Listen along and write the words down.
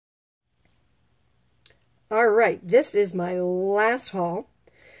All right, this is my last haul,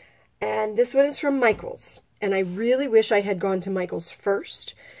 and this one is from Michael's. And I really wish I had gone to Michael's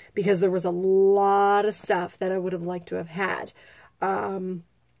first, because there was a lot of stuff that I would have liked to have had. And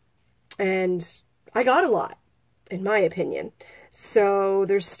I got a lot, in my opinion. So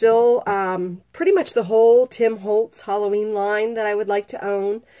there's still pretty much the whole Tim Holtz Halloween line that I would like to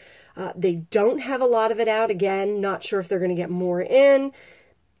own. They don't have a lot of it out. Again, not sure if they're going to get more in,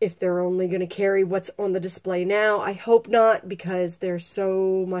 if they're only going to carry what's on the display now. I hope not, because there's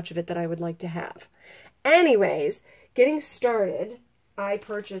so much of it that I would like to have. Anyways, getting started, I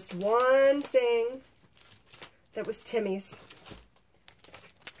purchased one thing that was Timmy's,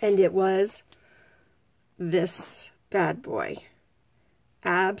 and it was this bad boy.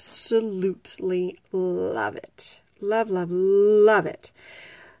 Absolutely love it. Love, love, love it.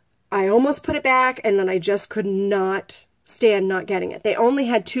 I almost put it back, and then I just could not stand not getting it. They only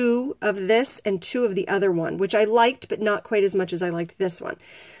had 2 of this and 2 of the other one, which I liked, but not quite as much as I liked this one.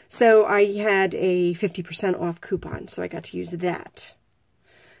 So I had a 50% off coupon, so I got to use that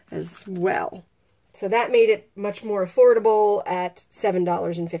as well. So that made it much more affordable at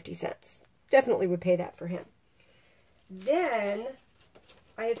 $7.50. Definitely would pay that for him. Then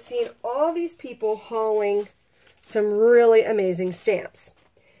I had seen all these people hauling some really amazing stamps.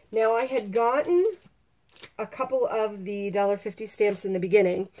 Now, I had gotten a couple of the $1.50 stamps in the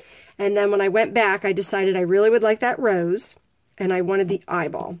beginning, and then when I went back, I decided I really would like that rose, and I wanted the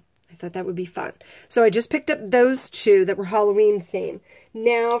eyeball. I thought that would be fun. So I just picked up those 2 that were Halloween themed.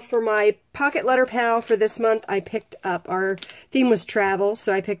 Now, for my Pocket Letter Pal for this month, I picked up, our theme was travel,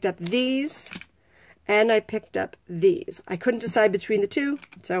 so I picked up these, and I picked up these. I couldn't decide between the 2,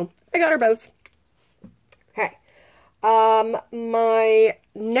 so I got her both. Okay. My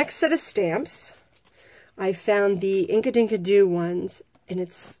next set of stamps, I found the Inka Dinka Doo ones, and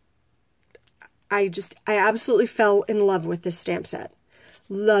I absolutely fell in love with this stamp set.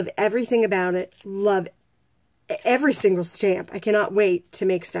 Love everything about it. Love every single stamp. I cannot wait to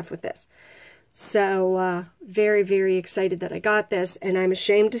make stuff with this. So, very, very excited that I got this, and I'm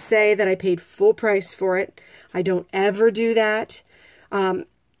ashamed to say that I paid full price for it. I don't ever do that.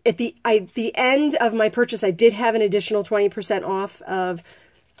 At the end of my purchase, I did have an additional 20% off of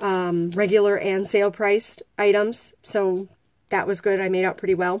regular and sale priced items, so that was good. I made out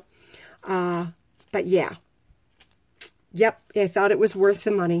pretty well. But yeah. Yep, I thought it was worth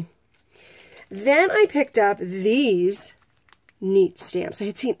the money. Then I picked up these neat stamps. I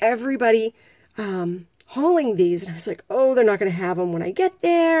had seen everybody hauling these, and I was like, oh, they're not going to have them when I get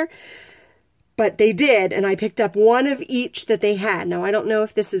there. But they did, and I picked up one of each that they had. Now, I don't know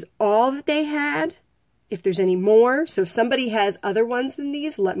if this is all that they had, if there's any more. So if somebody has other ones than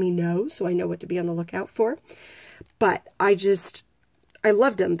these, let me know so I know what to be on the lookout for. But I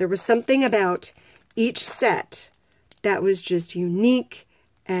loved them. There was something about each set that was just unique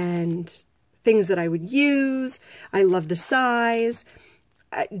and things that I would use. I love the size.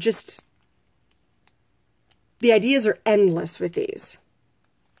 The ideas are endless with these.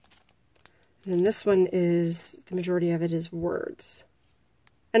 And this one is, the majority of it is words.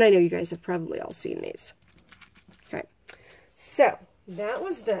 And I know you guys have probably all seen these. Okay, so that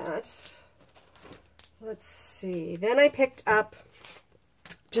was that. Let's see. Then I picked up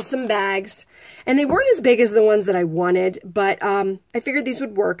just some bags. And they weren't as big as the ones that I wanted, but I figured these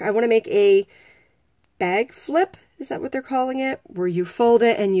would work. I want to make a bag flip. Is that what they're calling it? Where you fold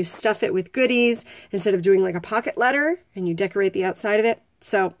it and you stuff it with goodies instead of doing like a pocket letter and you decorate the outside of it.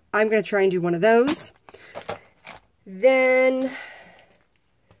 So I'm going to try and do one of those. Then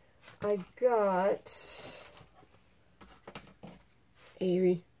I got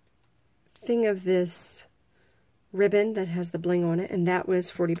a thing of this ribbon that has the bling on it, and that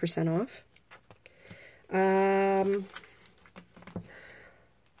was 40% off.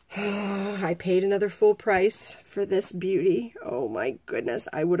 I paid another full price for this beauty. Oh my goodness,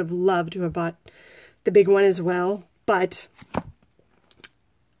 I would have loved to have bought the big one as well, but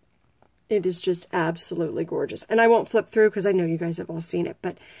it is just absolutely gorgeous. And I won't flip through because I know you guys have all seen it,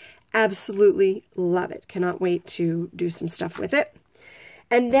 but absolutely love it. Cannot wait to do some stuff with it.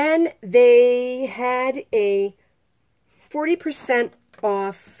 And then they had a 40%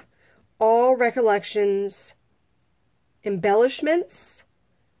 off all Recollections embellishments,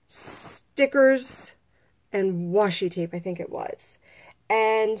 stickers, and washi tape, I think it was.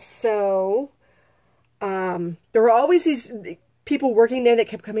 And so there were always these people working there that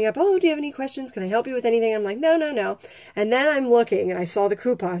kept coming up, oh, do you have any questions? Can I help you with anything? I'm like, no, no, no. And then I'm looking, and I saw the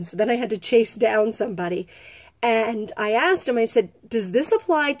coupon, so then I had to chase down somebody. And I asked him, I said, does this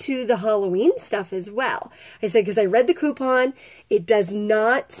apply to the Halloween stuff as well? I said, because I read the coupon. It does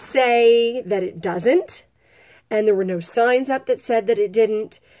not say that it doesn't. and there were no signs up that said that it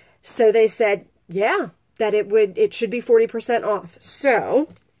didn't. So they said, yeah, that it should be 40% off. So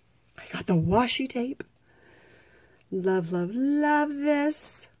I got the washi tape. Love, love, love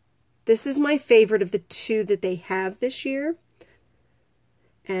this. This is my favorite of the two that they have this year.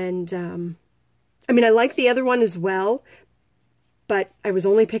 And, I mean, I like the other one as well, but I was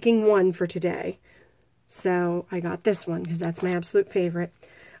only picking one for today. So I got this one because that's my absolute favorite.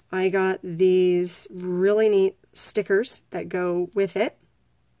 I got these really neat stickers that go with it.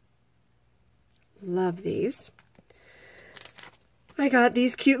 Love these. I got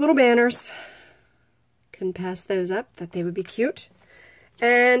these cute little banners. Couldn't pass those up, thought they would be cute.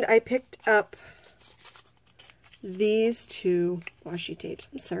 And I picked up these two washi tapes.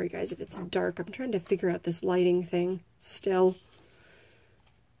 I'm sorry guys if it's dark. I'm trying to figure out this lighting thing still.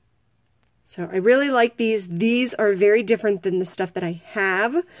 So I really like these. These are very different than the stuff that I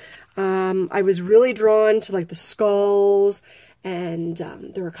have. I was really drawn to like the skulls, and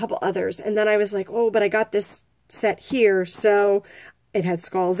there were a couple others. And then I was like, oh, but I got this set here, so it had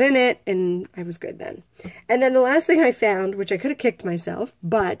skulls in it, and I was good then. And then the last thing I found, which I could have kicked myself,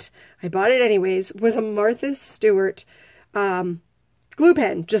 but I bought it anyways, was a Martha Stewart glue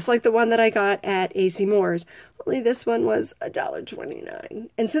pen, just like the one that I got at AC Moore's. Only this one was $1.29.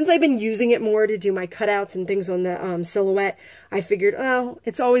 And since I've been using it more to do my cutouts and things on the silhouette, I figured, oh,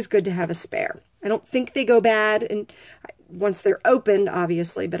 it's always good to have a spare. I don't think they go bad and once they're opened,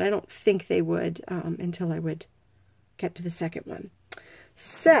 obviously, but I don't think they would until I would get to the second one.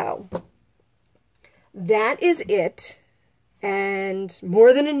 So that is it, and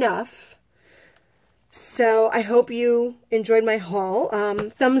more than enough. So I hope you enjoyed my haul.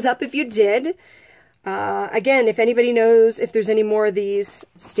 Thumbs up if you did. Again, if anybody knows if there's any more of these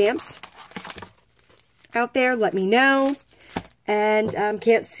stamps out there, let me know. And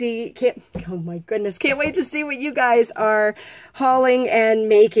oh my goodness, can't wait to see what you guys are hauling and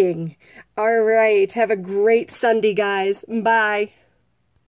making. All right, have a great Sunday, guys. Bye.